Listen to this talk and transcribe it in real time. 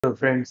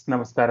Friends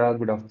ನಮಸ್ಕಾರ,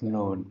 good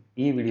afternoon.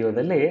 ಈ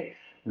ವಿಡಿಯೋದಲ್ಲಿ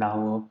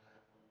ನಾವು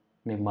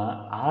ನಿಮ್ಮ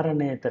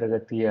 6ನೇ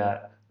ತರಗತಿಯ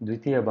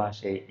ದ್ವಿತೀಯ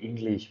ಭಾಷೆ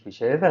ಇಂಗ್ಲಿಷ್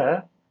ವಿಷಯದ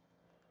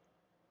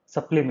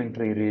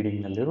ಸಪ್ಲಿಮೆಂಟರಿ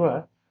ರೀಡಿಂಗ್ನಲ್ಲಿರುವ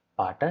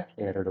ಪಾಠ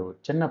 2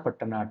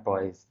 ಚನ್ನಪಟ್ಟಣ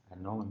ಟಾಯ್ಸ್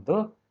ಅನ್ನೋ ಒಂದು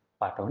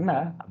ಪಾಠವನ್ನು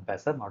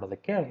ಅಭ್ಯಾಸ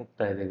ಮಾಡೋದಕ್ಕೆ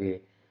ಹೋಗ್ತಾ ಇದ್ದೀವಿ.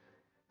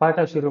 ಪಾಠ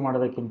ಶುರು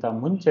ಮಾಡೋದಕ್ಕಿಂತ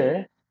ಮುಂಚೆ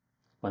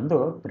ಒಂದು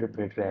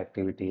ಪ್ರಿಪರೇಟರಿ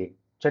ಆಕ್ಟಿವಿಟಿ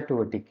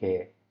ಚಟುವಟಿಕೆ.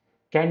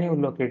 Can you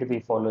locate the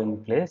following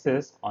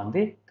places on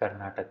the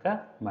Karnataka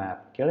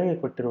map? ಕೆಳಗೆ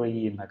ಕೊಟ್ಟಿರುವ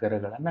ಈ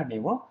ನಗರಗಳನ್ನು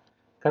ನೀವು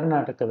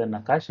ಕರ್ನಾಟಕದ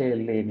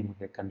ನಕಾಶೆಯಲ್ಲಿ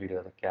ನಿಮಗೆ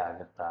ಕಂಡುಹಿಡಿಯೋದಕ್ಕೆ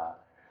ಆಗುತ್ತಾ?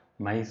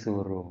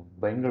 ಮೈಸೂರು,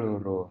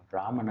 ಬೆಂಗಳೂರು,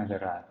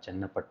 ರಾಮನಗರ,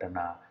 ಚನ್ನಪಟ್ಟಣ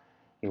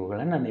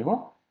ಇವುಗಳನ್ನು ನೀವು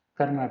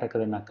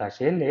ಕರ್ನಾಟಕದ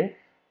ನಕಾಶೆಯಲ್ಲಿ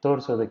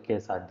ತೋರಿಸೋದಕ್ಕೆ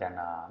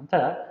ಸಾಧ್ಯನಾ ಅಂತ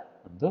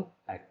ಒಂದು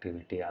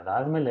ಆಕ್ಟಿವಿಟಿ.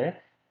 ಅದಾದಮೇಲೆ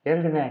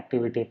ಎರಡನೇ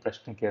ಆಕ್ಟಿವಿಟಿ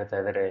ಪ್ರಶ್ನೆ ಕೇಳ್ತಾ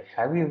ಇದ್ದಾರೆ,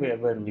 have you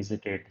ever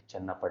visited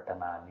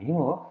Channapatna?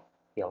 ನೀವು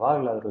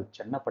ಯಾವಾಗಲಾದರೂ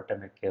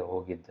ಚನ್ನಪಟ್ಟಣಕ್ಕೆ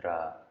ಹೋಗಿದ್ರಾ?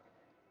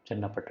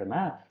 ಚನ್ನಪಟ್ಟಣ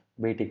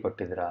ಭೇಟಿ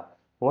ಕೊಟ್ಟಿದ್ರಾ?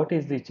 What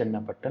is the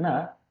Channapatna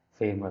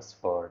famous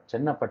for?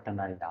 Channapatna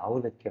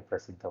ಯಾವುದಕ್ಕೆ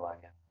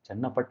ಪ್ರಸಿದ್ಧವಾಗಿದೆ?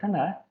 ಚನ್ನಪಟ್ಟಣ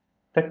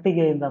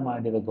ಕಟ್ಟಿಗೆಯಿಂದ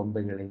ಮಾಡಿದ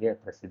ಗೊಂಬೆಗಳಿಗೆ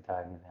ಪ್ರಸಿದ್ಧ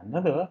ಆಗಿದೆ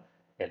ಅನ್ನೋದು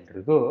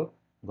ಎಲ್ರಿಗೂ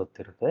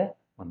ಗೊತ್ತಿರುತ್ತೆ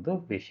ಒಂದು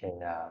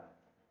ವಿಷಯ.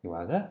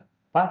 ಇವಾಗ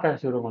ಪಾಠ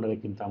ಶುರು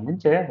ಮಾಡೋದಕ್ಕಿಂತ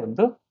ಮುಂಚೆ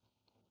ಒಂದು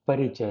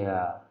ಪರಿಚಯ.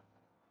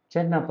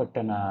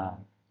 Channapatna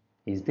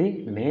is the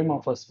name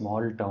of a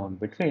small town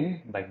between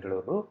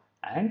Bangalore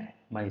and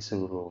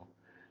Mysuru.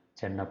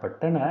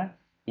 Channapatna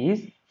is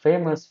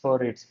famous for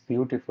its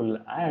beautiful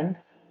and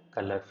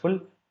colorful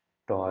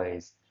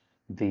toys.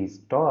 These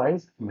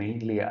toys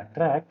mainly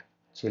attract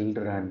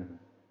children.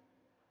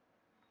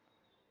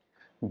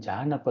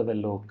 Janapada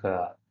Loka,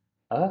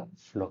 a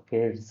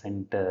flockade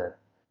center,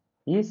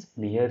 is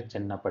near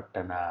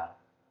Channapatna.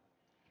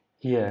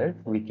 Here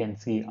we can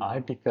see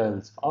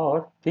articles or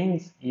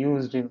things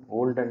used in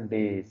olden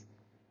days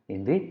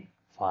in the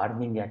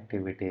farming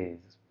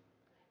activities.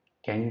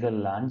 Kengal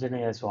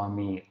Anjaneya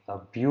Swami, a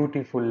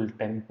beautiful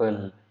temple,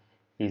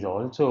 is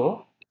also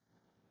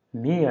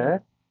near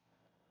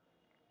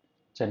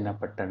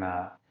Channapatna.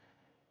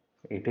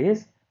 It is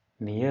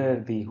near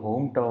the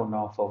hometown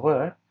of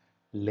our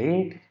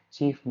late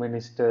Chief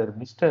Minister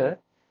Mr.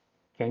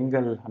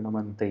 Kengal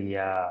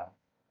Hanumantayya.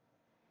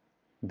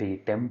 The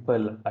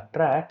temple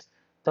attracts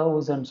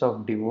thousands of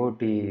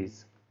devotees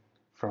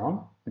from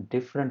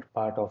different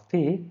part of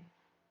the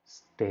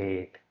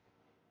state.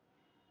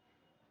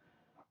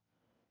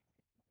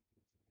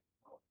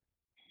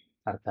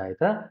 ಅರ್ಥ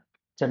ಆಯ್ತಾ?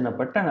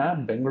 ಚನ್ನಪಟ್ಟಣ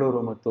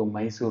ಬೆಂಗಳೂರು ಮತ್ತು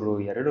ಮೈಸೂರು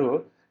ಎರಡು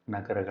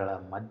ನಗರಗಳ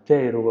ಮಧ್ಯೆ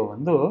ಇರುವ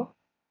ಒಂದು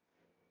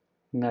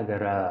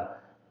ನಗರ.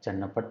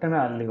 ಚನ್ನಪಟ್ಟಣ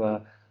ಅಲ್ಲಿವ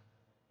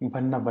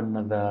ಬಣ್ಣ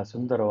ಬಣ್ಣದ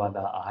ಸುಂದರವಾದ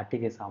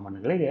ಆಟಿಕೆ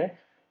ಸಾಮಾನುಗಳಿಗೆ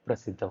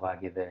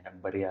ಪ್ರಸಿದ್ಧವಾಗಿದೆ.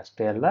 ಬರೀ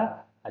ಅಷ್ಟೇ ಅಲ್ಲ,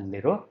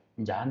 ಅಲ್ಲಿರೋ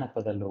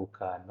ಜಾನಪದ ಲೋಕ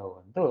ಅನ್ನೋ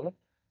ಒಂದು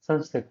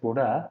ಸಂಸ್ಥೆ ಕೂಡ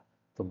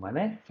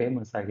ತುಂಬಾನೇ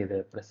ಫೇಮಸ್ ಆಗಿದೆ,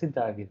 ಪ್ರಸಿದ್ಧ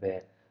ಆಗಿದೆ.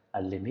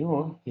 ಅಲ್ಲಿ ನೀವು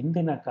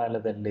ಹಿಂದಿನ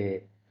ಕಾಲದಲ್ಲಿ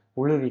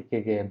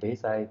ಉಳುವಿಕೆಗೆ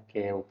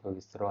ಬೇಸಾಯಕ್ಕೆ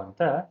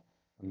ಉಪಯೋಗಿಸ್ತಿರುವಂತ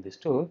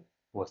ಒಂದಿಷ್ಟು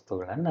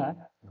ವಸ್ತುಗಳನ್ನ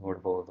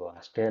ನೋಡ್ಬೋದು.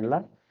 ಅಷ್ಟೇ ಅಲ್ಲ,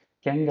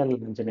 ಕೆಂಗಲ್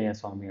ಆಂಜನೇಯ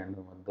ಸ್ವಾಮಿ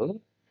ಅನ್ನೋ ಒಂದು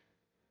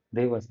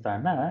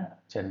ದೇವಸ್ಥಾನ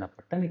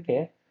ಚನ್ನಪಟ್ಟಣಕ್ಕೆ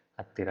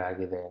ಹತ್ತಿರ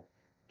ಆಗಿದೆ.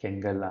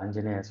 ಕೆಂಗಲ್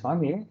ಆಂಜನೇಯ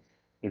ಸ್ವಾಮಿ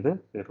ಇದು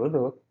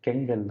ಇರೋದು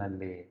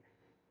ಕೆಂಗಲ್ನಲ್ಲಿ.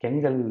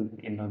 ಕೆಂಗಲ್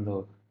ಇನ್ನೊಂದು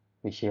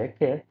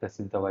ವಿಷಯಕ್ಕೆ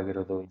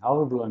ಪ್ರಸಿದ್ಧವಾಗಿರೋದು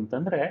ಯಾವುದು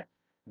ಅಂತಂದ್ರೆ,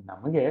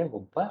 ನಮಗೆ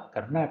ಒಬ್ಬ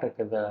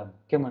ಕರ್ನಾಟಕದ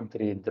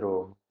ಮುಖ್ಯಮಂತ್ರಿ ಇದ್ರು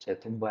ಮುಂಚೆ,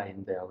 ತುಂಬಾ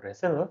ಹಿಂದೆ. ಅವ್ರ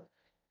ಹೆಸರು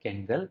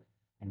ಕೆಂಗಲ್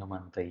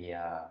ಹನುಮಂತಯ್ಯ.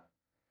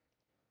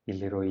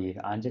 ಇಲ್ಲಿರೋ ಈ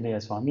ಆಂಜನೇಯ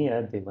ಸ್ವಾಮಿಯ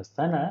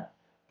ದೇವಸ್ಥಾನ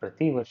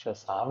ಪ್ರತಿ ವರ್ಷ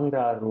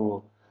ಸಾವಿರಾರು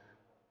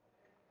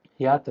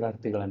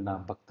ಯಾತ್ರಾರ್ಥಿಗಳನ್ನ,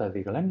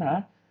 ಭಕ್ತಾದಿಗಳನ್ನ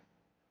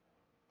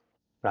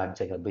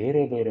ರಾಜ್ಯದ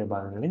ಬೇರೆ ಬೇರೆ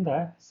ಭಾಗಗಳಿಂದ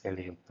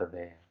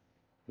ಸೆಳೆಯುತ್ತದೆ.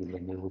 ಇಲ್ಲಿ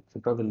ನೀವು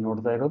ಚಿತ್ರದಲ್ಲಿ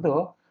ನೋಡ್ತಾ ಇರೋದು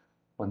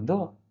ಒಂದು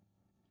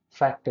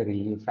ಫ್ಯಾಕ್ಟರಿ.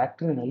 ಈ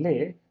ಫ್ಯಾಕ್ಟರಿನಲ್ಲಿ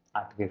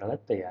ಆಟಿಕೆಗಳ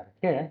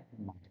ತಯಾರಿಕೆ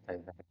ಮಾಡ್ತಾ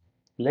ಇದ್ದಾರೆ.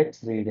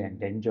 Let's read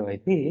and enjoy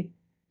the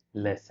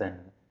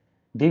lesson.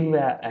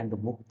 Divya and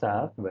Mukta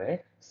were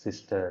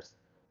sisters.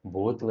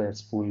 Both were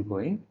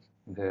school-going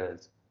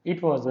girls. It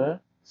was a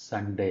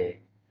Sunday.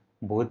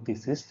 Both the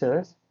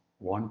sisters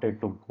wanted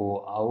to go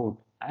out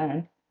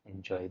and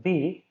enjoy the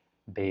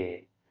day.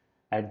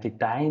 At the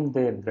time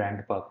their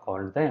grandpa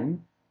called them,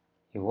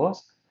 he was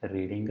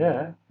reading a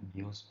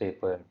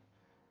newspaper.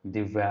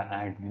 Divya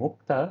and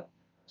Mukta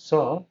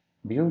saw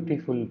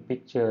beautiful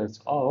pictures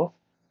of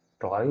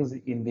toys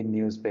in the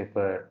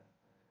newspaper.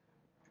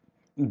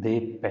 They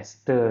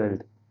pestered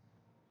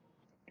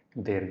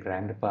their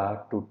grandpa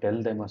to tell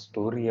them a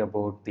story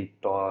about the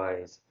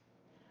toys.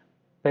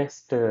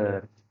 Pester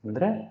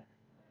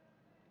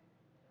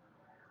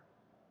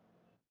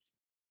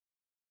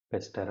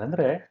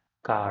ಅಂದ್ರೆ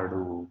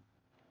ಕಾಡು.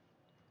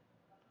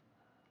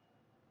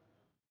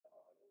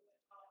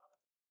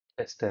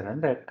 ಪೆಸ್ಟರ್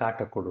ಅಂದ್ರೆ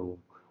ಕಾಟ ಕೊಡು,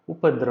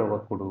 ಉಪದ್ರವ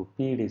ಕೊಡು,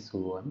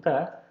 ಪೀಡಿಸು ಅಂತ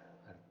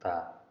ಅರ್ಥ.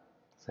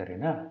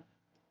 ಸರಿನಾ?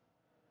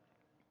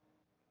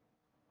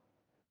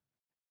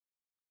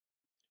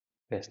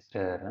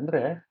 ಪೆಸ್ಟರ್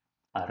ಅಂದ್ರೆ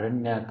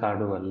ಅರಣ್ಯ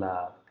ಕಾಡು ಅಲ್ಲ,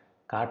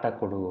 ಕಾಟ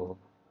ಕೊಡು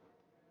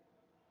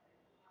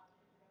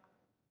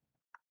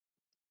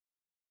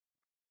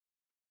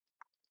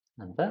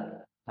ಅಂತ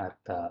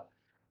ಅರ್ಥ.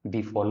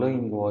 The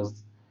following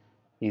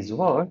is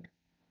what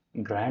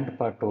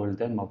grandpa told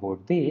them about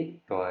the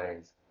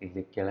toys.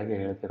 ಇಲ್ಲಿ ಕೆಳಗೆ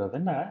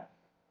ಹೇಳ್ತಿರೋದನ್ನ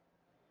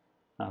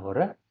ಅವರ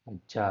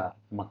ಅಜ್ಜ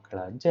ಮಕ್ಕಳ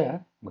ಅಜ್ಜ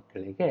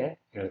ಮಕ್ಕಳಿಗೆ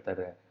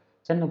ಹೇಳ್ತಾರೆ.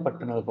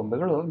 ಚನ್ನಪಟ್ಟಣದ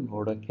ಗೊಂಬೆಗಳು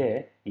ನೋಡೋಕ್ಕೆ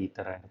ಈ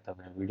ತರ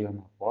ಇರ್ತವೆ.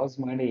 ವಿಡಿಯೋನ ಪಾಸ್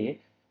ಮಾಡಿ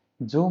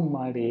ಜೂಮ್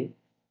ಮಾಡಿ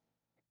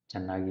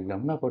ಚೆನ್ನಾಗಿ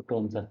ಗಮನ ಕೊಟ್ಟು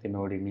ಒಂದ್ಸರ್ತಿ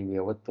ನೋಡಿ. ನೀವು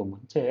ಯಾವತ್ತು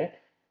ಮುಂಚೆ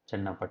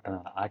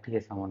ಚನ್ನಪಟ್ಟಣದ ಆಟಿಕೆ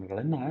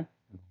ಸಾಮಾನುಗಳನ್ನ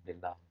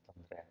ನೋಡಿಲ್ಲ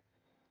ಅಂತಂದ್ರೆ.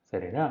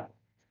 ಸರಿನಾ?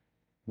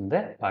 ಮುಂದೆ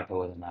ಪಾಠ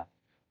ಓದೋಣ.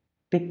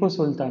 Tipu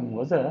Sultan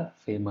was a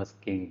famous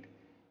king.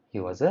 He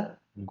was a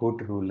good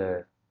ruler.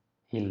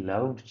 He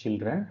loved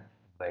children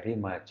very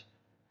much.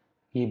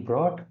 He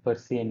brought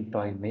Persian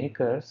toy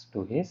makers to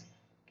his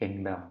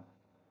kingdom.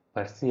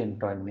 Persian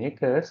toy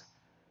makers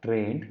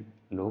trained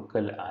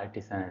local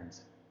artisans.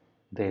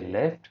 They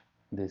left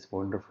this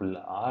wonderful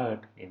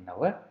art in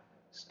our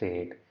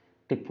state.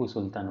 Tipu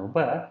Sultan ಒಬ್ಬ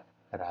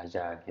ರಾಜ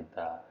ಆಗಿದ್ದ.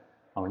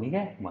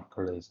 ಅವನಿಗೆ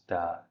ಮಕ್ಕಳು ಇಷ್ಟ.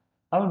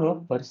 ಅವನು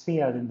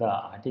ಪರ್ಸಿಯಾದಿಂದ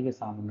ಆಟಿಕೆ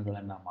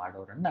ಸಾಮಾನುಗಳನ್ನು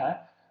ಮಾಡೋರನ್ನ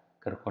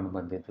ಕರ್ಕೊಂಡು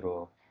ಬಂದಿದ್ರು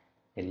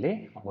ಇಲ್ಲಿ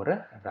ಅವರ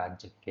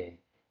ರಾಜ್ಯಕ್ಕೆ.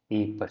 ಈ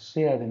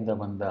ಪರ್ಷಿಯಾದಿಂದ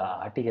ಬಂದ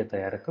ಆಟಿಕೆ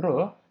ತಯಾರಕರು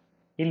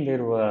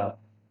ಇಲ್ಲಿರುವ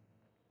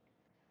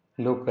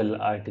ಲೋಕಲ್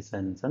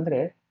ಆರ್ಟಿಸನ್ಸ್ ಅಂದ್ರೆ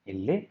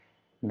ಇಲ್ಲಿ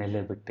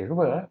ನೆಲೆ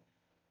ಬಿಟ್ಟಿರುವ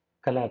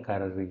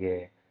ಕಲಾಕಾರರಿಗೆ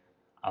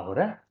ಅವರ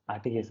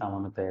ಆಟಿಕೆ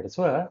ಸಾಮಾನು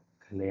ತಯಾರಿಸುವ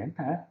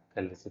ಕಲೆಯನ್ನ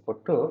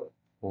ಕಲಿಸಿಕೊಟ್ಟು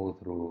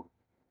ಹೋದ್ರು.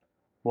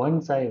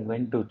 Once I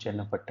went to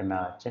Channapatna.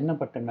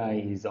 Channapatna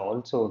is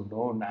also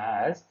known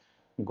as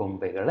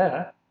ಗೊಂಬೆಗಳ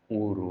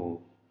ಊರು.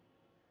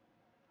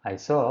 I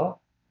saw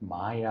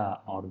Maya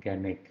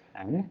Organic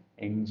and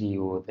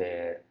NGO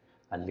there.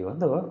 ಅಲ್ಲಿ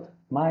ಒಂದು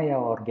ಮಾಯಾ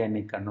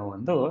ಆರ್ಗ್ಯಾನಿಕ್ ಅನ್ನೋ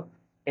ಒಂದು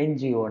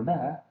NGO-ನ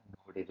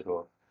ನೋಡಿದ್ರು.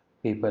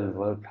 People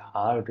worked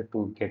hard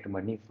to get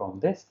money from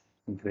this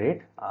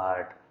great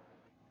art.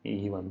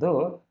 ಈ ಒಂದು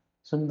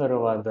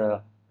ಸುಂದರವಾದ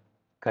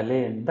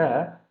ಕಲೆಯಿಂದ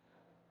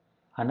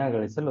ಹಣ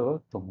ಗಳಿಸಲು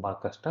ತುಂಬಾ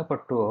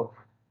ಕಷ್ಟಪಟ್ಟು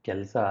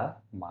ಕೆಲಸ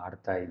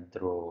ಮಾಡ್ತಾ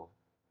ಇದ್ರು.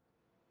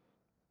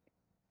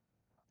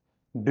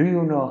 Do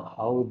you know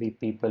how the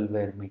people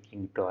were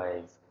making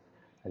toys?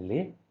 ಅಲ್ಲಿ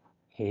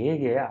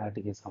ಹೇಗೆ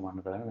ಆಟಿಕೆ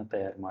ಸಾಮಾನುಗಳನ್ನು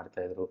ತಯಾರು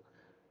ಮಾಡ್ತಾ ಇದ್ರು.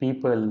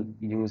 People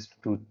used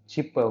to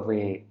chip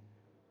away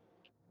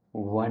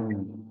one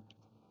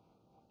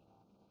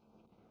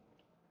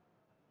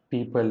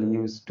people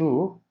used to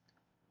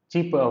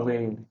chip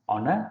away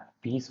on a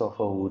piece of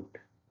a wood.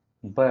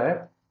 But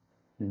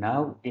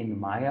now in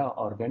Maya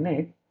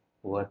Organic,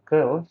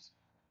 workers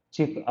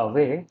chip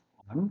away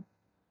on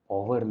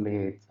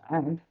overlays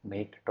and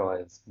make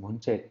toys.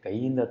 ಮುಂಚೆ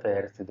ಕೈಯಿಂದ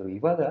ತಯಾರಿಸ್ತಿದ್ರು,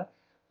 ಇವಾಗ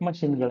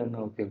ಮಷಿನ್ಗಳನ್ನು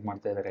ಉಪಯೋಗ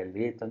ಮಾಡ್ತಾ ಇದ್ದಾರೆ.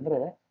 ಲೇತ್ ಅಂದ್ರೆ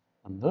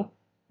ಒಂದು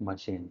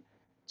machine.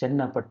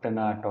 Channapatna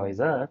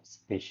toys R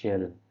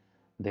special.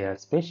 They are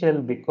special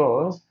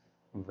because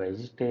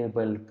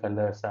vegetable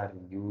colors are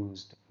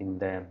used in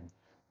them.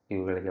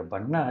 ಇವುಗಳಿಗೆ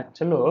ಬಣ್ಣ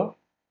ಹಚ್ಚಲು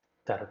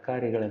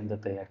ತರಕಾರಿಗಳಿಂದ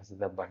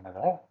ತಯಾರಿಸಿದ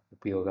ಬಣ್ಣಗಳ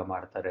ಉಪಯೋಗ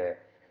ಮಾಡ್ತಾರೆ.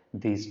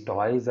 These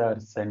toys are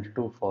sent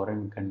to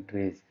foreign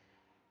countries.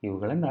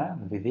 ಇವುಗಳನ್ನ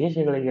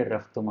ವಿದೇಶಗಳಿಗೆ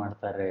ರಫ್ತು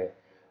ಮಾಡ್ತಾರೆ.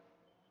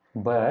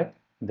 But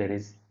there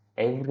is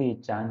every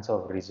chance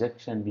of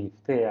rejection if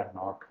they are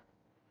not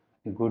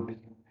good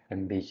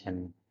condition.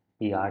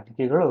 ಈ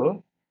ಆಟಿಕೆಗಳು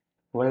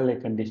ಒಳ್ಳೆ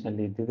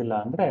ಕಂಡೀಷನಲ್ಲಿ ಇದ್ದಿದ್ದಿಲ್ಲ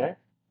ಅಂದ್ರೆ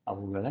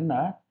ಅವುಗಳನ್ನ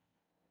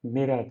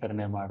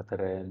ನಿರಾಕರಣೆ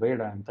ಮಾಡ್ತಾರೆ,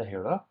 ಬೇಡ ಅಂತ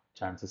ಹೇಳೋ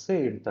ಚಾನ್ಸಸ್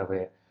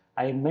ಇರ್ತವೆ.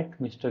 I met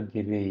Mr.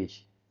 Girish.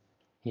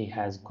 He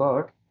has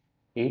got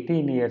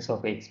 18 years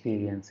of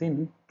experience in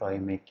toy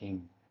making.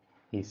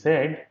 He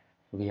said,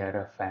 we are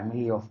a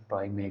family of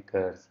toy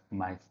makers.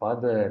 My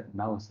father,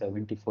 now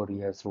 74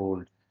 years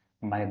old,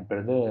 my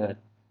brother,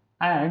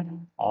 and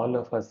all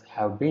of us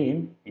have been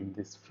in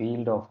this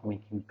field of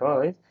making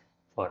toys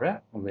for a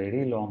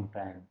very long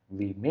time.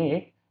 We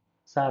make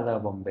Sada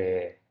Bombay,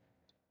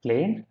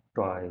 plain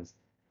toys.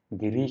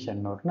 Girish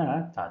ಅನ್ನೋರ್ನ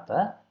ತಾತ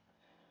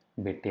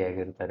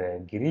ಭೇಟಿಯಾಗಿರ್ತಾರೆ.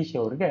 ಗಿರೀಶ್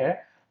ಅವ್ರಿಗೆ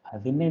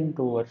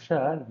 18 ವರ್ಷ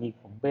ಈ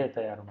ಗೊಂಬೆ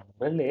ತಯಾರು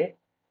ಮಾಡೋದ್ರಲ್ಲಿ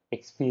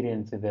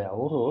experience ಇದೆ.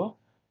 ಅವರು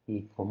ಈ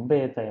ಗೊಂಬೆ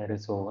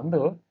ತಯಾರಿಸುವ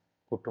ಒಂದು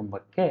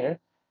ಕುಟುಂಬಕ್ಕೆ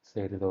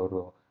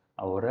ಸೇರಿದವರು.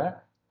 ಅವರ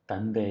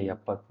ತಂದೆ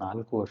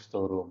 74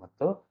 ವರ್ಷದವರು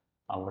ಮತ್ತು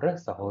ಅವರ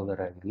ಸಹೋದರ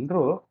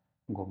ಎಲ್ಲರೂ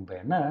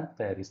ಗೊಂಬೆಯನ್ನ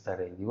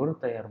ತಯಾರಿಸ್ತಾರೆ. ಇವರು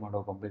ತಯಾರು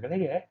ಮಾಡೋ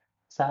ಗೊಂಬೆಗಳಿಗೆ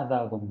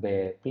ಸಾದಾ ಗೊಂಬೆ,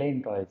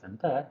 ಪ್ಲೇನ್ ಟಾಯ್ಸ್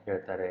ಅಂತ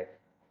ಹೇಳ್ತಾರೆ.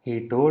 He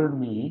told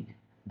me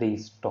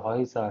these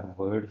toys are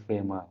world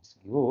famous.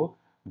 ಇವು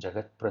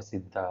ಜಗತ್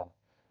ಪ್ರಸಿದ್ಧ.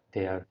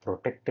 They are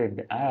protected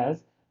as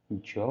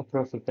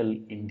geographical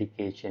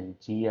indication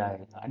GI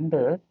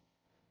under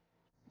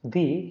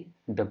the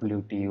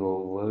WTO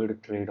World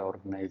Trade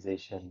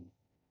Organization.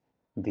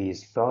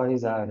 These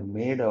toys are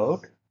made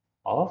out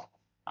of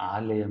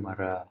ಆಲೆ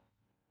ಮರ,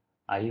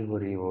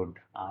 ಐವರಿ ವುಡ್.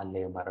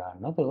 ಆಲೆ ಮರ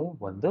ಅನ್ನೋದು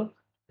ಒಂದು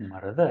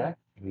ಮರದ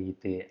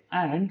ರೀತಿ.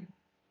 And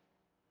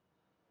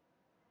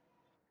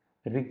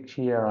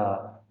ರಿಕ್ಷಿಯಾ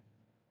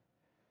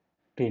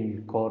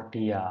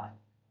ಟಿನ್ಕೋರ್ಟಿಯಾ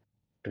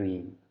tree.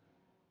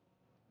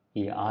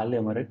 ಈ ಆಲೆ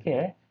ಮರಕ್ಕೆ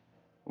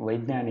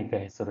ವೈಜ್ಞಾನಿಕ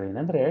ಹೆಸರು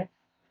ಏನಂದ್ರೆ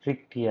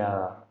ರಿಕ್ಟಿಯಾ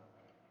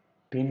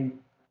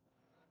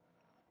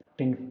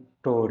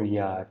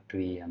ಟಿನ್ಟೋರಿಯಾ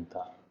ಟ್ರೀ ಅಂತ.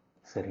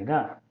 ಸರಿನಾ?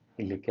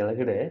 ಇಲ್ಲಿ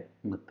ಕೆಳಗಡೆ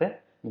ಮತ್ತೆ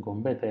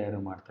ಗೊಂಬೆ ತಯಾರು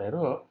ಮಾಡ್ತಾ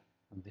ಇರೋ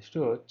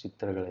ಒಂದಿಷ್ಟು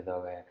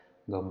ಚಿತ್ರಗಳಿದಾವೆ.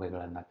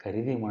 ಗೊಂಬೆಗಳನ್ನು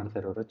ಖರೀದಿ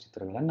ಮಾಡ್ತಿರೋರ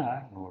ಚಿತ್ರಗಳನ್ನು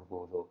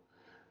ನೋಡ್ಬೋದು.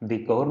 The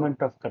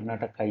government of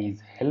Karnataka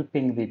is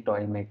helping the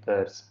toy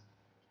makers.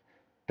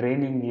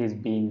 Training is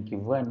being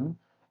given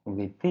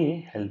with the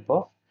help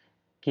of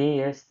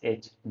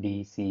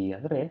KSHDC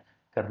ಅಂದರೆ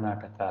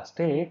Karnataka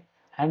state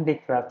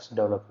handicrafts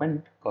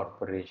development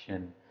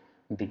corporation.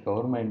 The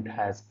government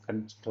has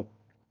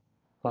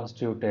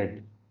constituted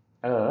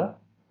a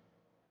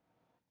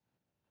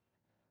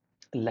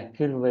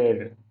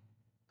lacquerware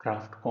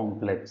craft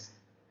complex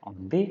on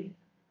the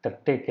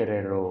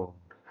Tattekere Road.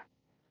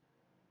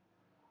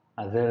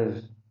 Other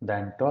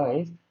than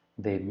toys,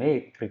 they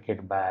make cricket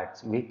bats,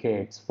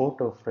 wickets,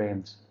 photo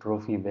frames,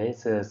 trophy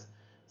vases,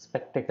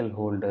 spectacle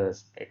holders,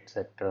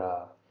 etc.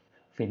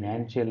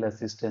 Financial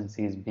assistance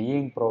is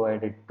being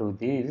provided to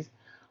these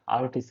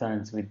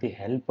artisans with the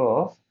help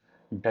of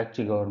Dutch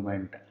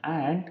government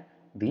and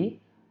the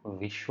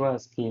Vishwa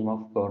scheme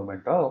of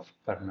government of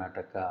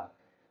Karnataka.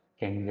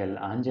 Kengal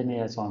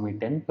Anjaneya Swami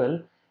temple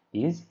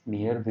is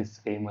near this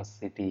famous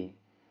city.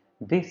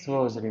 This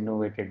was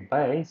renovated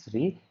by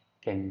Sri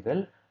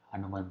Kengal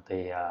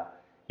Hanumanthaya.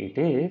 It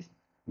is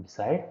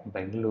beside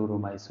Bengaluru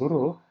Mysuru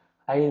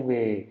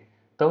highway.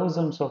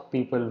 Thousands of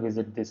people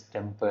visit this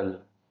temple.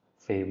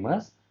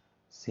 Famous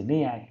cine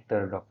actor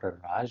Dr.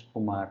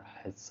 Rajkumar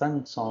has sung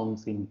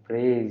songs in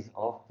praise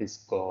of this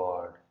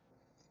god.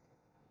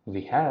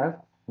 We have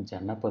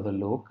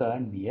Channapatna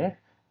near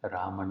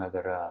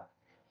Ramanagara.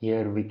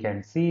 Here we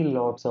can see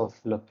lots of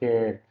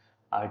local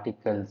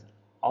articles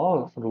of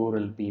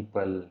rural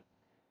people.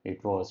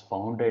 It was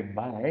founded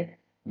by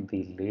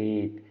the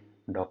late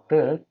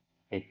Dr.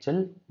 H.L.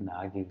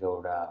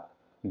 Nagigowda.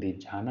 The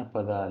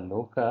Janapada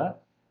Loka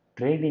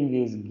training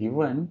is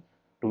given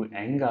to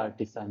young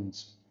artisans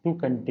to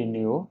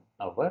continue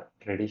our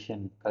tradition,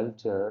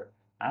 culture,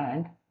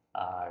 and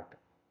art.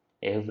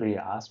 Every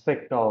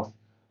aspect of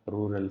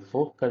rural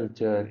folk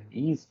culture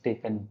is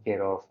taken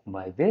care of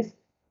by this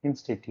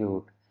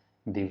institute.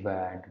 Diva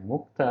and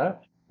Mukta,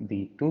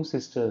 the two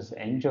sisters,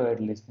 enjoyed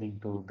listening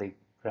to the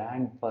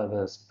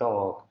grandfather's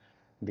talk.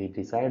 They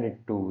decided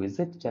to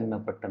visit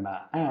Channapatna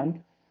and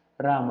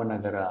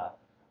Ramanagara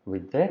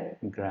with their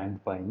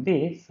grandpa in the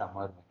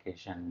summer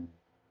vacation.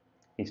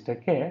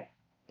 ಇಷ್ಟಕ್ಕೆ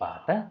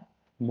ಪಾಠ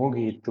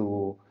ಮುಗಿಯಿತು.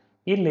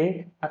 ಇಲ್ಲಿ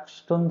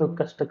ಅಷ್ಟೊಂದು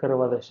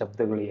ಕಷ್ಟಕರವಾದ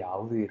ಶಬ್ದಗಳು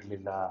ಯಾವುದೂ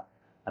ಇರಲಿಲ್ಲ.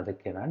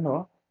 ಅದಕ್ಕೆ ನಾನು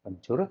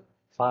ಒಂಚೂರು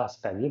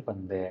ಫಾಸ್ಟ್ ಆಗಿ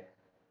ಬಂದೆ.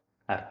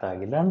 ಅರ್ಥ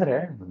ಆಗಿಲ್ಲ ಅಂದರೆ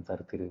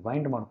ಒಂದ್ಸರ್ತಿ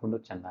ರಿವೈಂಡ್ ಮಾಡಿಕೊಂಡು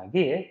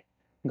ಚೆನ್ನಾಗಿ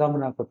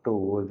ಗಮನ ಕೊಟ್ಟು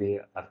ಓದಿ,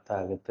 ಅರ್ಥ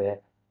ಆಗುತ್ತೆ.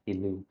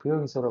 ಇಲ್ಲಿ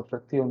ಉಪಯೋಗಿಸಿರೋ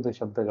ಪ್ರತಿಯೊಂದು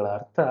ಶಬ್ದಗಳ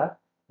ಅರ್ಥ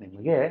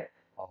ನಿಮಗೆ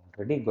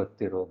ಆಲ್ರೆಡಿ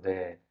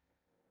ಗೊತ್ತಿರೋದೆ.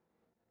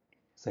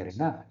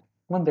 ಸರಿನಾ?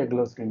 ಮುಂದೆ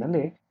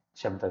ಗ್ಲೋಸರಿನಲ್ಲಿ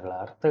ಶಬ್ದಗಳ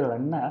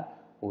ಅರ್ಥಗಳನ್ನ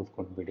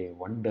ಓದ್ಕೊಂಡ್ಬಿಡಿ.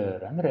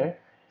 ವಂಡರ್ ಅಂದರೆ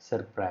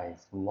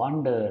ಸರ್ಪ್ರೈಸ್,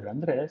 ವಾಂಡರ್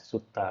ಅಂದರೆ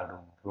ಸುತ್ತಾಡು,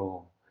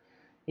 ರೋಮ್.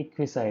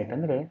 ಇಕ್ವಿಸೈಟ್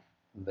ಅಂದರೆ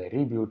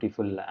ವೆರಿ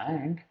ಬ್ಯೂಟಿಫುಲ್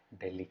ಆ್ಯಂಡ್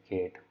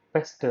ಡೆಲಿಕೇಟ್.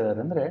 ಪೆಸ್ಟರ್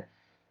ಅಂದರೆ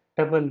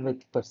ಟ್ರಬಲ್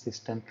ವಿತ್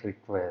ಪರ್ಸಿಸ್ಟೆಂಟ್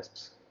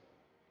ರಿಕ್ವೆಸ್ಟ್ಸ್.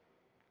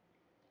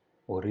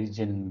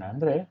 ಒರಿಜಿನ್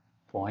ಅಂದರೆ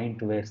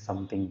point where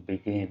something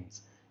begins.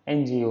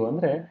 N G O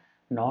ಅಂದರೆ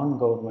ನಾನ್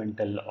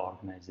ಗೌರ್ಮೆಂಟಲ್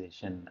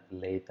ಆರ್ಗನೈಸೇಷನ್.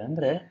 ಲೇತ್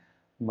ಅಂದರೆ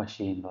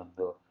ಮಷೀನ್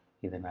ಒಂದು.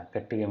 ಇದನ್ನು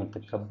ಕಟ್ಟಿಗೆ ಮತ್ತು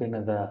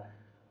ಕಬ್ಬಿಣದ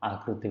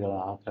ಆಕೃತಿಗಳ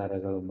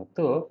ಆಕಾರಗಳು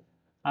ಮತ್ತು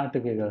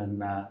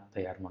ಆಟಿಕೆಗಳನ್ನು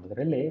ತಯಾರು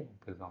ಮಾಡೋದರಲ್ಲಿ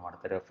ಉಪಯೋಗ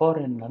ಮಾಡ್ತಾರೆ.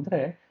 ಫಾರಿನ್ ಅಂದರೆ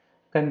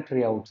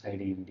ಕಂಟ್ರಿ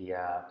ಔಟ್ಸೈಡ್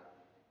ಇಂಡಿಯಾ.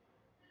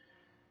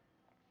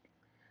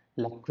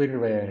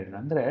 ಲಕ್ವಿರ್ವೇರ್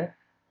ಅಂದರೆ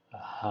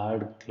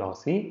ಹಾರ್ಡ್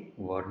ಗ್ಲಾಸಿ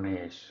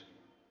ವಾರ್ನಿಷ್.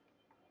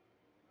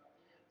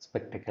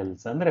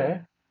 ಸ್ಪೆಕ್ಟಿಕಲ್ಸ್ ಅಂದರೆ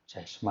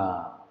ಚಶ್ಮಾ.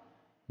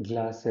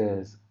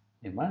 ಗ್ಲಾಸಸ್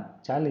ನಿಮ್ಮ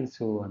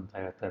ಚಾಲೀಸು ಅಂತ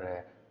ಹೇಳ್ತಾರೆ,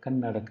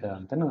 ಕನ್ನಡಕ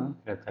ಅಂತಲೂ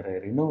ಹೇಳ್ತಾರೆ.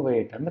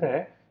 ರಿನೋವೇಟ್ ಅಂದರೆ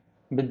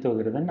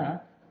ಬಿದ್ದೋಗಿರೋದನ್ನು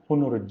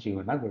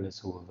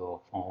ಪುನರುಜ್ಜೀವನಗೊಳಿಸುವುದು.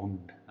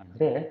 ಫೌಂಡ್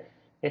ಅಂದರೆ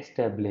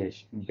ಎಸ್ಟಾಬ್ಲಿಷ್,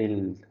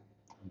 ಬಿಲ್ಡ್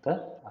ಅಂತ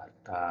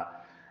ಅರ್ಥ.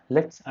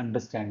 Let's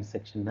understand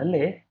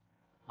ಸೆಕ್ಷನ್ನಲ್ಲಿ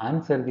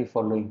answer the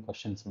following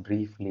questions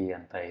briefly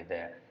ಅಂತ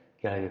ಇದೆ.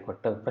 ಕೆಳಗೆ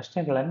ಕೊಟ್ಟ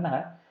ಪ್ರಶ್ನೆಗಳನ್ನು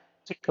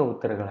ಚಿಕ್ಕ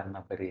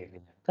ಉತ್ತರಗಳನ್ನು ಬರೆಯಿರಿ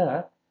ಅಂತ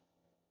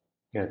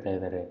ಹೇಳ್ತಾ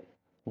ಇದ್ದಾರೆ.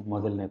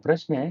 ಮೊದಲನೇ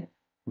ಪ್ರಶ್ನೆ,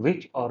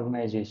 which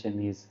organisation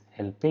is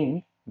helping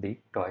the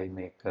toy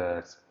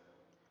makers?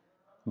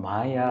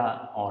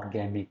 Maya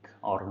Organic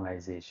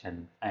Organization,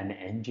 an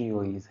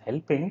NGO, is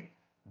helping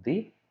the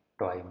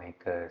toy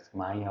makers.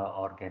 Maya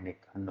Organic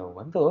ಅನ್ನೋ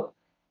ಒಂದು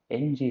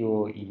NGO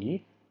ಈ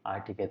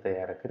ಆಟಿಕೆ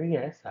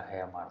ತಯಾರಕರಿಗೆ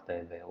ಸಹಾಯ ಮಾಡ್ತಾ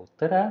ಇದೆ.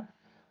 ಉತ್ತರ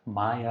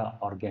ಮಾಯಾ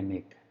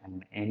organic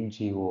and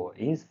NGO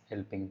is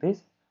helping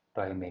this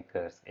toy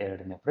makers.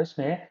 ಎರಡನೇ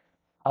ಪ್ರಶ್ನೆ,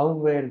 how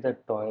wear the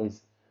toys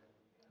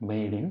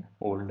made in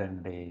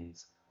olden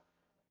days?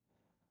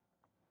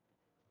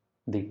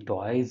 The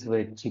toys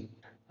were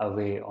chipped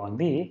away on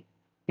the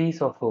piece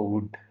of a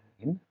wood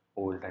in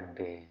olden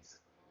days.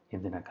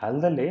 ಹಿಂದಿನ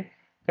ಕಾಲದಲ್ಲಿ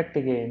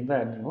ಕಟ್ಟಿಗೆಯಿಂದ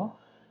ನೀವು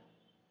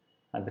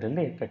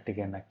ಅದರಲ್ಲಿ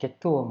ಕಟ್ಟಿಗೆಯನ್ನು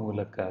ಕೆತ್ತುವ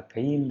ಮೂಲಕ,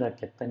 ಕೈಯಿಂದ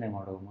ಕೆತ್ತನೆ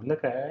ಮಾಡುವ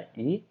ಮೂಲಕ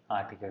ಈ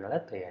ಆಟಿಕೆಗಳ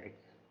ತಯಾರಿ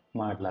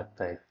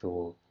ಮಾಡಲಾಗ್ತಾ ಇತ್ತು.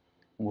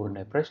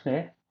 ಮೂರನೇ ಪ್ರಶ್ನೆ,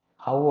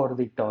 how are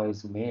the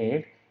toys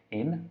made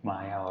in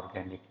Maya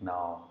organic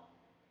ನಾವ್?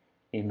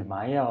 ಇನ್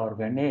ಮಾಯಾ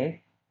organic,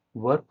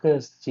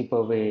 workers chip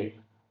away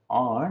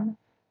on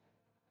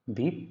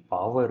the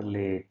power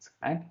lathes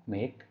and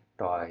make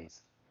toys.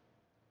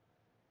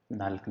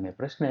 ನಾಲ್ಕನೇ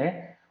ಪ್ರಶ್ನೆ,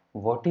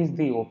 what is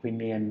the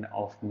opinion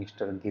of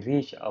mister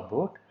Girish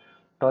about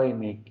toy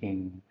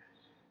making?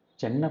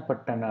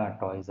 Channapatna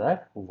toys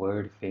R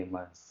world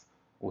famous.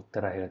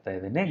 ಉತ್ತರ ಹೇಳ್ತಾ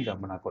ಇದ್ದೇನೆ,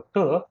 ಗಮನ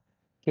ಕೊಟ್ಟು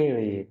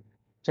ಕೇಳಿ.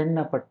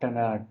 Channapatna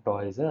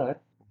toys R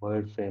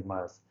world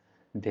famous.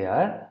 They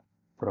are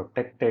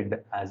protected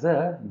as a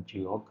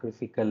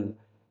geographical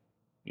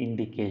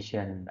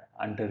indication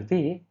under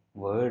the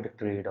World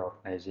Trade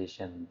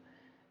Organization.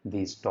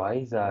 These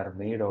toys are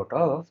made out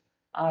of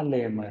ಆಲೆ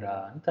ಮರ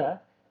ಅಂತ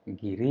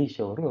ಗಿರೀಶ್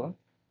ಅವರು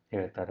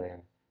ಹೇಳ್ತಾರೆ.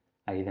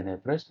 ಐದನೇ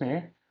ಪ್ರಶ್ನೆ,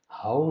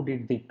 how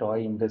did the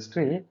toy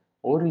industry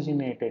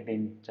originated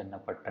ಇನ್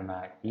ಚನ್ನಪಟ್ಟಣ?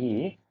 ಈ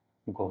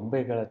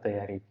ಗೊಂಬೆಗಳ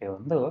ತಯಾರಿಕೆ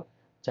ಒಂದು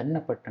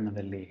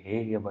ಚನ್ನಪಟ್ಟಣದಲ್ಲಿ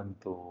ಹೇಗೆ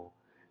ಬಂತು?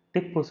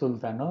 ಟಿಪ್ಪು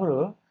ಸುಲ್ತಾನ್ ಅವರು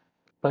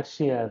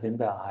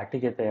ಪರ್ಷಿಯಾದಿಂದ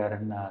ಆಟಿಕೆ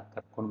ತಯಾರನ್ನ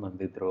ಕರ್ಕೊಂಡು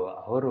ಬಂದಿದ್ರು.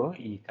 ಅವರು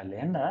ಈ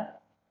ಕಲೆಯನ್ನ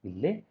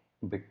ಇಲ್ಲಿ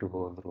ಬಿಟ್ಟು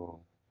ಹೋದ್ರು.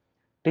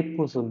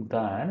 Tipu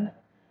Sultan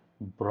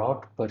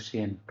brought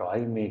Persian toy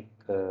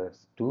makers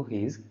to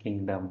his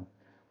kingdom.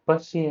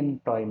 Persian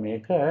toy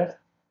makers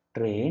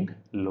trained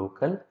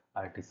local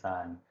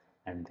artisans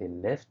and they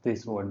left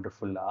this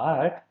wonderful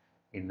art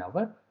in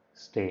our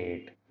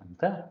state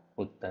ಅಂತ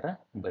ಉತ್ತರ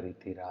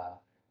ಬರೀತೀರಾ.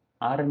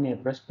 ಆರನೇ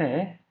ಪ್ರಶ್ನೆ,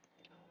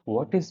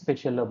 what is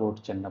special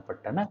about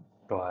Channapatna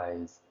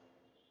toys?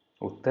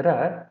 ಉತ್ತರ,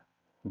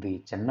 the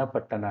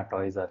Channapatna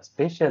toys are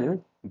special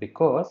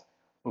because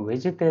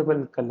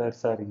vegetable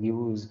colors are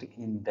used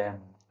in them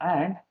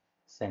and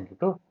sent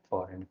to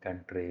foreign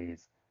countries.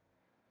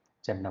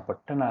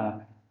 Channapatna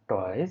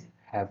toys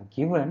have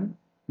given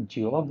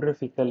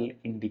geographical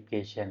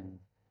indication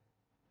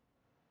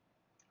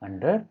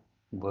under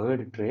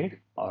World Trade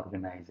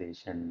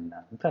Organization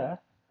ಅಂತ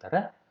ತರ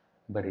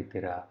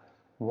ಬರೀತೀರಾ.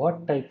 What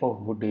type of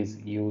wood is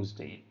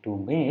used to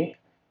make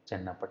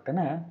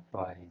Channapatna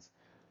toys?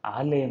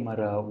 ಆಲೆ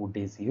ಮರ wood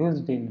is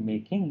used in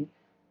making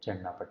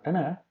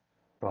Channapatna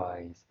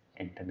toys.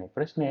 ಎಂಟನೇ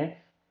ಪ್ರಶ್ನೆ,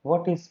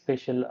 what is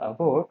special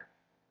about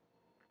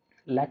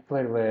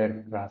lacquerware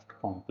craft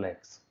complex?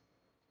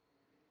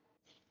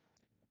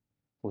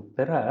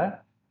 ಉತ್ತರ,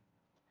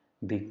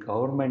 the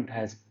government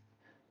has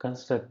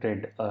constructed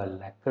a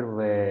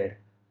lacquerware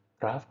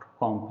craft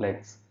complex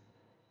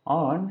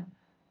on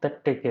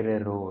Tattekere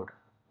Road.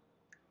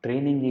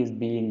 Training is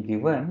being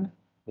given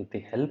with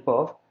the help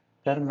of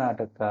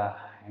Karnataka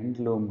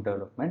Handloom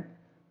Development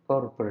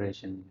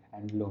Corporation.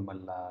 Handloom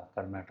ಅಲ್ಲ,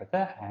 Karnataka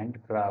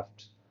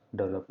ಹ್ಯಾಂಡ್ಕ್ರಾಫ್ಟ್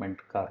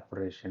development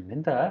corporation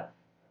ಇಂದ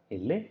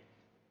ಇಲ್ಲಿ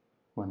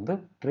ಒಂದು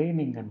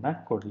training ಅನ್ನ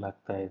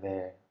ಕೊಡಲಾಗ್ತಾ ಇದೆ.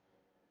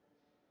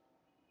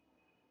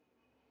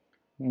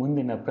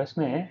 ಮುಂದಿನ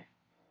ಪ್ರಶ್ನೆ,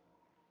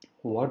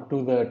 what do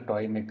the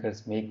toy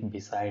makers make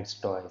besides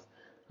toys?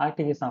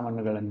 ಆಟಿಕೆ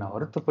ಸಾಮಾನುಗಳನ್ನು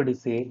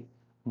ಹೊರತುಪಡಿಸಿ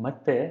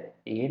ಮತ್ತೆ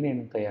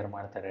ಏನೇನು ತಯಾರು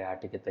ಮಾಡ್ತಾರೆ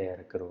ಆಟಿಕೆ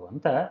ತಯಾರಕರು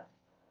ಅಂತ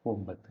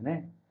ಒಂಬತ್ತನೇ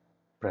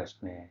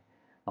ಪ್ರಶ್ನೆ.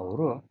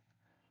 ಅವರು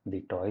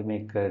the toy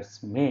makers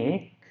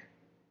make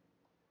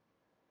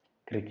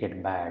cricket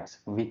bats,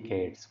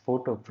 wickets,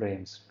 photo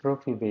frames,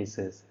 trophy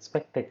bases,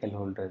 spectacle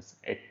holders,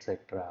 etc.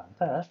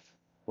 ಅಂತ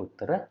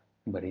ಉತ್ತರ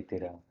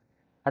ಬರೀತೀರಾ.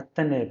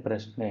 ಹತ್ತನೇ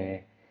ಪ್ರಶ್ನೆ,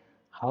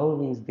 how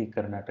is the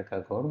Karnataka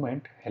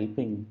government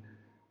helping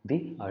the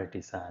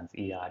artisans?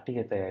 ಈ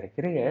ಆಟಿಕೆ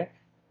ತಯಾರಕರಿಗೆ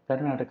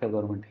ಕರ್ನಾಟಕ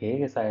ಗೌರ್ಮೆಂಟ್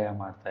ಹೇಗೆ ಸಹಾಯ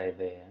ಮಾಡ್ತಾ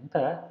ಇದೆ ಅಂತ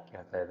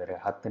ಕೇಳ್ತಾ ಇದ್ದಾರೆ.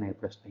 ಹತ್ತನೇ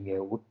ಪ್ರಶ್ನೆಗೆ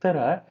ಉತ್ತರ,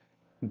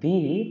 the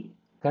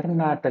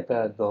Karnataka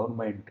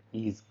government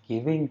is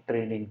giving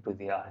training to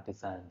the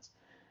artisans.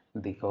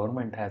 The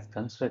government has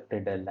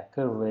constructed a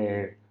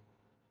lacquerware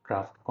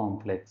craft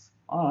complex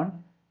on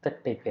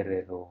Tattekere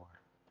Road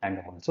and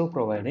also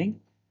providing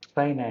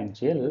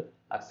financial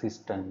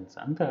assistance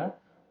ಅಂತ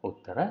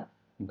ಉತ್ತರ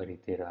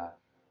ಬರೀತೀರಾ.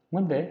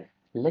 ಮುಂದೆ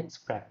ಲೆಟ್ಸ್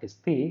ಪ್ರಾಕ್ಟೀಸ್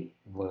ದಿ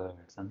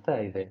ವರ್ಡ್ಸ್ ಅಂತ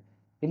ಇದೆ.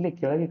 ಇಲ್ಲಿ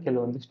ಕೆಳಗೆ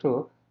ಕೆಲವೊಂದಿಷ್ಟು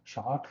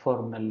ಶಾರ್ಟ್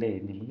ಫಾರ್ಮ್ನಲ್ಲಿ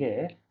ನಿಮಗೆ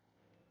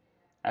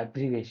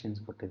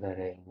ಅಬ್ರಿವೇಷನ್ಸ್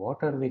ಕೊಟ್ಟಿದ್ದಾರೆ.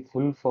 What are the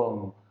full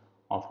form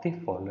of the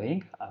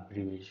following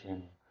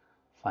abbreviation?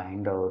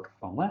 Find out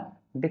from a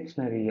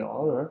dictionary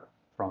are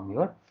from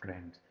your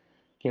friends.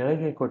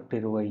 ಕೆಳಗೆ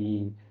ಕೊಟ್ಟಿರುವ ಈ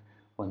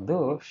ಒಂದು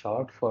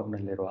ಶಾರ್ಟ್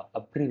ಫಾರ್ಮ್ನಲ್ಲಿರುವ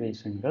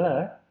ಅಬ್ರಿವೇಷನ್ಗಳ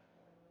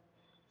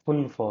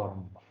ಫುಲ್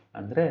ಫಾರ್ಮ್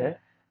ಅಂದರೆ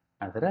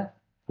ಅದರ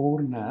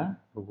ಪೂರ್ಣ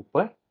ರೂಪ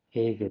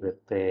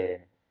ಹೇಗಿರುತ್ತೆ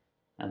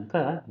ಅಂತ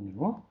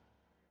ನೀವು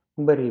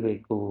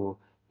ಬರೀಬೇಕು.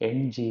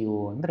 NGO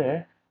ಅಂದರೆ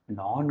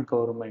ನಾನ್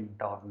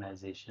ಗೌರ್ಮೆಂಟ್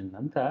ಆರ್ಗನೈಸೇಷನ್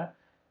ಅಂತ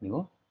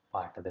ನೀವು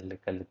ಪಾಠದಲ್ಲಿ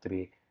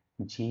ಕಲಿತ್ರಿ.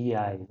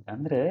 GI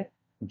ಅಂದರೆ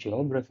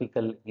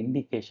ಜಿಯೋಗ್ರಫಿಕಲ್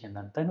ಇಂಡಿಕೇಶನ್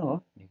ಅಂತಲೂ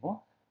ನೀವು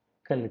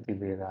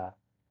ಕಲಿತಿದ್ದೀರಾ.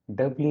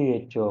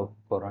 WHO,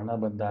 ಕೊರೋನಾ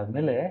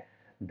ಬಂದಾದ್ಮೇಲೆ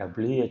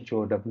WHO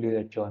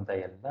ಅಂತ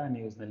ಎಲ್ಲ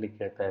ನ್ಯೂಸ್ನಲ್ಲಿ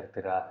ಕೇಳ್ತಾ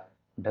ಇರ್ತೀರಾ.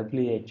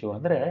 WHO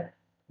ಅಂದರೆ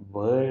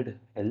ವರ್ಲ್ಡ್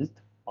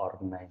ಹೆಲ್ತ್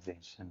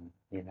ಆರ್ಗನೈಸೇಷನ್.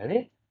 ಏನು ಹೇಳಿ?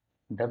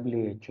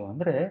 WHO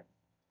ಅಂದರೆ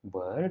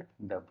world,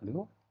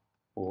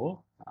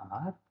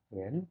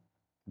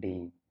 WORLD,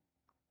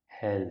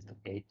 health,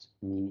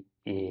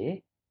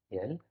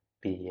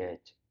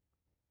 HEALTH,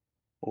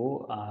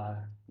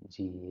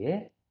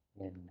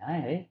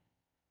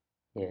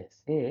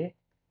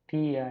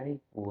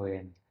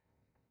 ORGANISATION,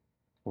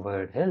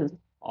 world health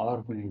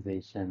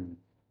organisation.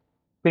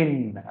 Pin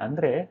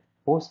ಅಂದರೆ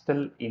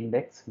postal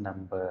index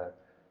number.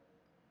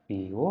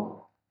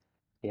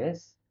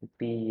 POSTALINDEX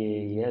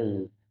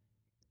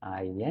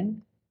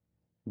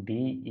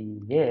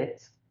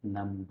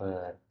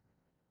number.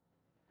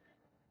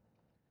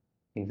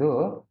 ಇದು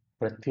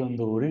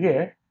ಪ್ರತಿಯೊಂದು ಊರಿಗೆ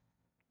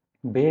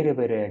ಬೇರೆ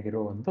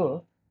ಬೇರೆಯಾಗಿರೋ ಒಂದು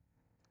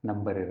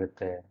ನಂಬರ್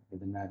ಇರುತ್ತೆ.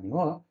 ಇದನ್ನ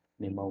ನೀವು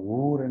ನಿಮ್ಮ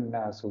ಊರನ್ನ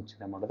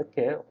ಸೂಚನೆ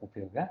ಮಾಡೋದಕ್ಕೆ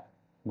ಉಪಯೋಗ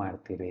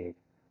ಮಾಡ್ತೀರಿ.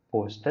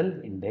 Postal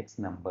index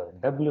number.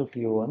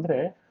 WTO ಅಂದರೆ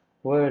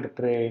ವರ್ಲ್ಡ್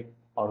ಟ್ರೇಡ್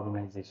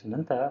ಆರ್ಗನೈಸೇಷನ್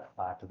ಅಂತ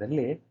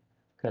ಪಾಠದಲ್ಲಿ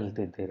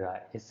ಕಲ್ತಿದ್ದೀರಾ.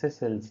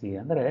 SSLC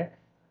ಅಂದರೆ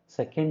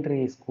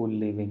ಸೆಕೆಂಡ್ರಿ ಸ್ಕೂಲ್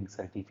ಲಿವಿಂಗ್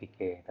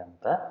ಸರ್ಟಿಫಿಕೇಟ್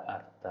ಅಂತ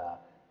ಅರ್ಥ.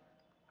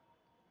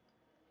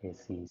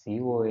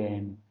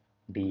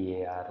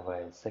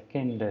 SECONDARY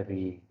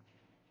secondary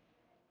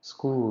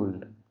school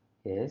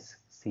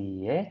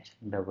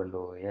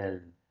SCHOOL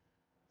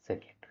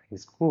secondary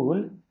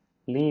school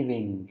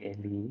living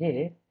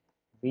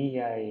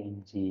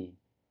LEAVING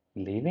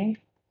living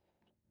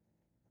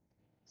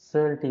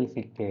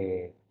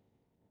certificate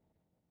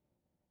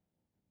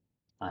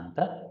ಅಂತ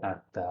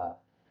ಅರ್ಥ.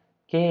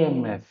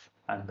 KMF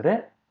ಅಂದರೆ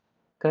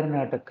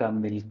Karnataka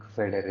milk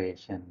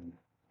federation.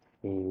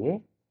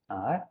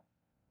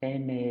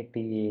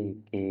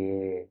 KRNATAK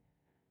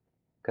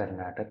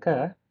Karnataka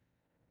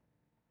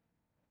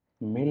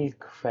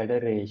milk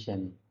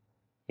federation.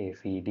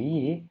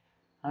 FEDERATION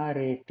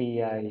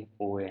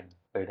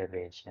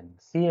federation.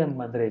 CM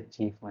ಅಂದರೆ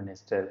ಚೀಫ್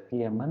ಮಿನಿಸ್ಟರ್.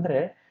 PM ಅಂದರೆ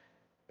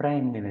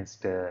ಪ್ರೈಮ್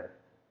ಮಿನಿಸ್ಟರ್.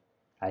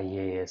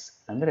 IAS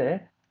ಅಂದರೆ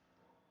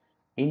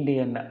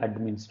ಇಂಡಿಯನ್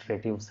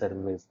ಅಡ್ಮಿನಿಸ್ಟ್ರೇಟಿವ್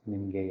ಸರ್ವಿಸ್.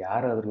 ನಿಮಗೆ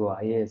ಯಾರಾದರೂ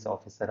IAS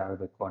ಆಫೀಸರ್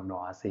ಆಗಬೇಕು ಅನ್ನೋ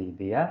ಆಸೆ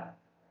ಇದೆಯಾ?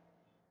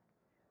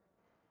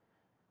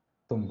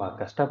 ತುಂಬ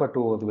ಕಷ್ಟಪಟ್ಟು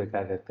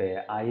ಓದಬೇಕಾಗತ್ತೆ.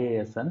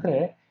 IAS ಅಂದರೆ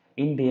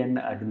ಇಂಡಿಯನ್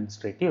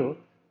ಅಡ್ಮಿನಿಸ್ಟ್ರೇಟಿವ್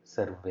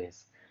ಸರ್ವಿಸ್.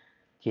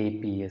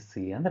 KPSC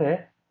ಅಂದರೆ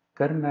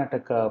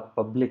ಕರ್ನಾಟಕ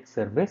ಪಬ್ಲಿಕ್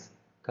ಸರ್ವಿಸ್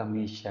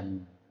ಕಮಿಷನ್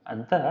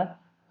ಅಂತ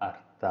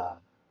ಅರ್ಥ.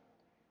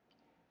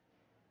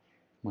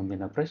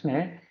 ಮುಂದಿನ ಪ್ರಶ್ನೆ.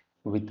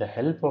 With the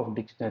help of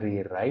dictionary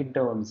write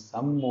down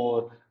some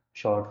more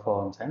short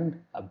forms and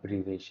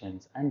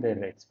abbreviations and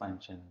there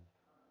expansion.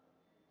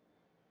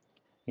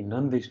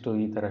 ಇನ್ನೊಂದಿಷ್ಟು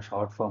ಈ ಥರ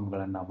ಶಾರ್ಟ್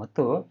ಫಾರ್ಮ್ಗಳನ್ನು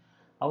ಮತ್ತು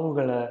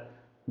ಅವುಗಳ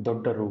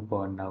ದೊಡ್ಡ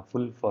ರೂಪವನ್ನು,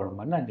 ಫುಲ್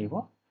ಫಾರ್ಮನ್ನು ನೀವು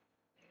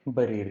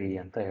ಬರೀರಿ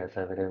ಅಂತ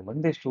ಹೇಳ್ತಾ ಇದ್ದಾರೆ.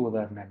 ಒಂದಿಷ್ಟು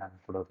ಉದಾಹರಣೆ ನಾನು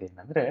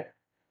ಕೊಡೋದೇನೆಂದರೆ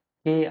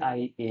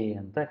KIA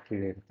ಅಂತ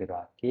ಕೇಳಿರ್ತೀರ.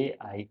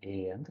 KIA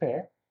ಅಂದರೆ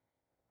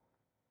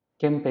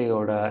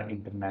ಕೆಂಪೇಗೌಡ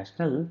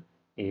ಇಂಟರ್ನ್ಯಾಷನಲ್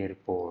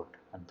ಏರ್ಪೋರ್ಟ್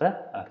ಅಂತ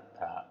ಅರ್ಥ.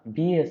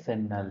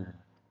 BSNL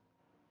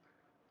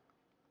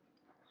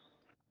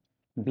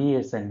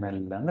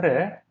ಅಂದರೆ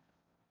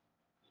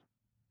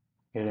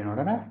ಹೇಳಿ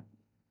ನೋಡೋಣ.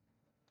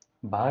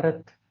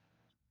 ಭಾರತ್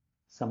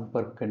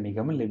ಸಂಪರ್ಕ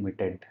ನಿಗಮ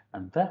ಲಿಮಿಟೆಡ್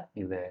ಅಂತ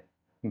ಇದೆ.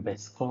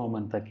 ಬೆಸ್ಕಾಮ್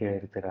ಅಂತ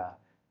ಕೇಳಿರ್ತೀರ.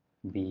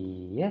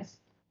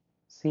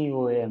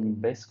 BSCOM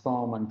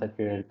ಬೆಸ್ಕಾಮ್ ಅಂತ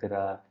ಕೇಳಿರ್ತೀರ.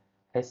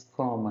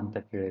 ಹೆಸ್ಕಾಮ್ ಅಂತ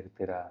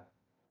ಕೇಳಿರ್ತೀರ.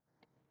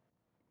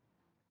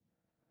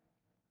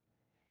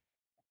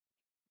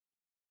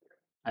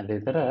 ಅದೇ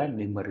ಥರ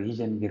ನಿಮ್ಮ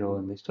ರೀಜನ್ಗಿರೋ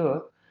ಒಂದಿಷ್ಟು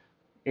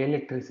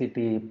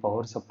ಎಲೆಕ್ಟ್ರಿಸಿಟಿ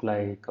ಪವರ್ ಸಪ್ಲೈ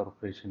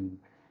ಕಾರ್ಪೊರೇಷನ್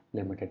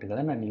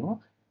ಲಿಮಿಟೆಡ್ಗಳನ್ನು ನೀವು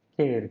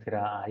ಕೇಳಿರ್ತೀರ.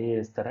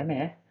 IAS ಥರನೇ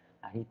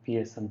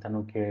IPS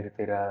ಅಂತಲೂ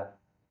ಕೇಳಿರ್ತೀರ.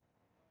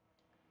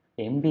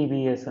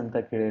 MBBS ಅಂತ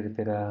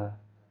ಕೇಳಿರ್ತೀರ.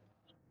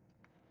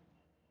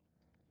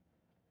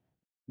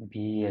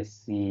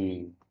 BSc,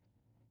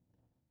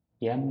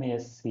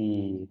 MSc,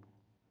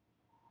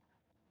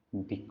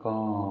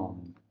 BCom,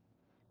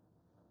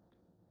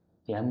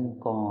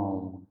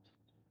 MCom,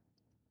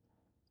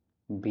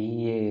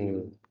 BA,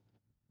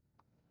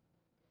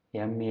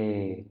 MA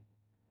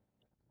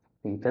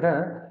ಈ ಥರ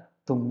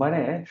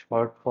ತುಂಬಾನೇ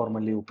ಶಾರ್ಟ್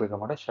ಫಾರ್ಮಲ್ಲಿ ಉಪಯೋಗ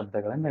ಮಾಡೋ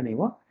ಶಬ್ದಗಳನ್ನು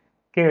ನೀವು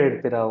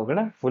ಕೇಳಿರ್ತೀರ. ಅವುಗಳ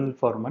ಫುಲ್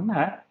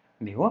ಫಾರ್ಮನ್ನು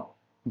ನೀವು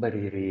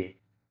ಬರೀರಿ.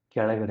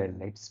 ಕೆಳಗಡೆ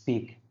ಲೆಟ್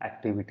ಸ್ಪೀಕ್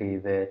ಆಕ್ಟಿವಿಟಿ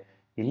ಇದೆ.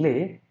 ಇಲ್ಲಿ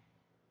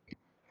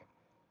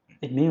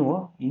ನೀವು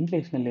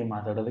ಇಂಗ್ಲಿಷ್ನಲ್ಲಿ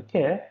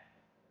ಮಾತಾಡೋದಕ್ಕೆ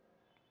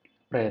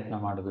ಪ್ರಯತ್ನ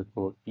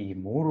ಮಾಡಬೇಕು. ಈ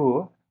 3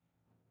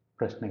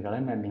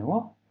 ಪ್ರಶ್ನೆಗಳನ್ನು ನೀವು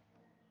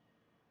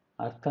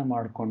ಅರ್ಥ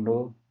ಮಾಡಿಕೊಂಡು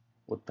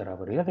ಉತ್ತರ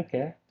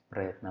ಬರೆಯೋದಕ್ಕೆ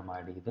ಪ್ರಯತ್ನ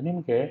ಮಾಡಿ. ಇದು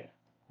ನಿಮಗೆ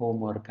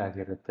ಹೋಮ್ವರ್ಕ್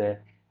ಆಗಿರುತ್ತೆ.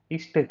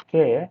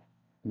 ಇಷ್ಟಕ್ಕೆ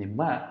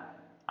ನಿಮ್ಮ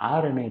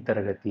 6ನೇ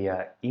ತರಗತಿಯ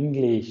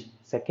ಇಂಗ್ಲಿಷ್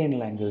ಸೆಕೆಂಡ್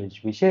ಲ್ಯಾಂಗ್ವೇಜ್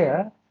ವಿಷಯ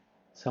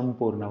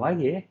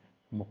ಸಂಪೂರ್ಣವಾಗಿ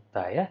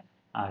ಮುಕ್ತಾಯ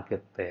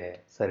ಆಗುತ್ತೆ.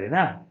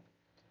 ಸರಿನಾ?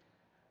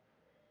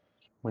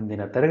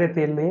 ಮುಂದಿನ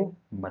ತರಗತಿಯಲ್ಲಿ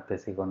ಮತ್ತೆ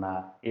ಸಿಗೋಣ.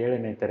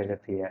 7ನೇ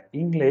ತರಗತಿಯ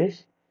ಇಂಗ್ಲಿಷ್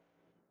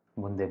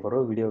ಮುಂದೆ ಬರೋ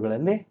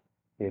ವಿಡಿಯೋಗಳಲ್ಲಿ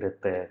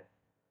ಇರುತ್ತೆ.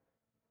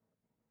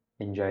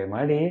 ಎಂಜಾಯ್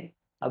ಮಾಡಿ.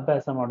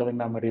 ಅಭ್ಯಾಸ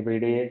ಮಾಡೋದನ್ನ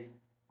ಮರಿಬೇಡಿ.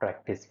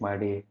 ಪ್ರಾಕ್ಟೀಸ್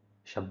ಮಾಡಿ.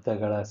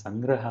 ಶಬ್ದಗಳ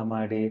ಸಂಗ್ರಹ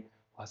ಮಾಡಿ.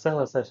 ಹೊಸ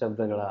ಹೊಸ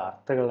ಶಬ್ದಗಳ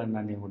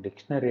ಅರ್ಥಗಳನ್ನು ನೀವು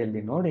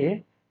ಡಿಕ್ಷನರಿಯಲ್ಲಿ ನೋಡಿ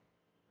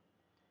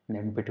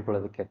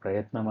ನೆನ್ಪಿಟ್ಟುಕೊಳ್ಳೋದಕ್ಕೆ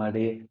ಪ್ರಯತ್ನ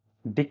ಮಾಡಿ.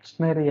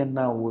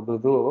 ಡಿಕ್ಷನರಿಯನ್ನು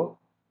ಓದೋದು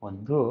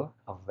ಒಂದು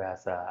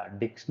ಹವ್ಯಾಸ.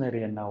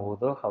 ಡಿಕ್ಷನರಿಯನ್ನು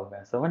ಓದೋ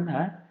ಹವ್ಯಾಸವನ್ನು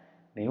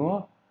ನೀವು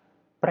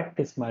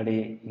ಪ್ರಾಕ್ಟೀಸ್ ಮಾಡಿ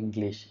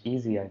ಇಂಗ್ಲಿಷ್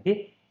ಈಸಿಯಾಗಿ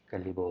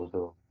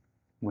ಕಲಿಬಹುದು.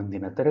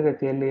 ಮುಂದಿನ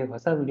ತರಗತಿಯಲ್ಲಿ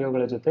ಹೊಸ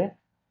ವಿಡಿಯೋಗಳ ಜೊತೆ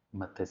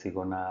ಮತ್ತೆ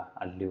ಸಿಗೋಣ.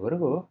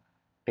 ಅಲ್ಲಿವರೆಗೂ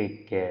ಟೇಕ್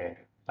ಕೇರ್.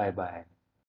 ಬಾಯ್ ಬಾಯ್.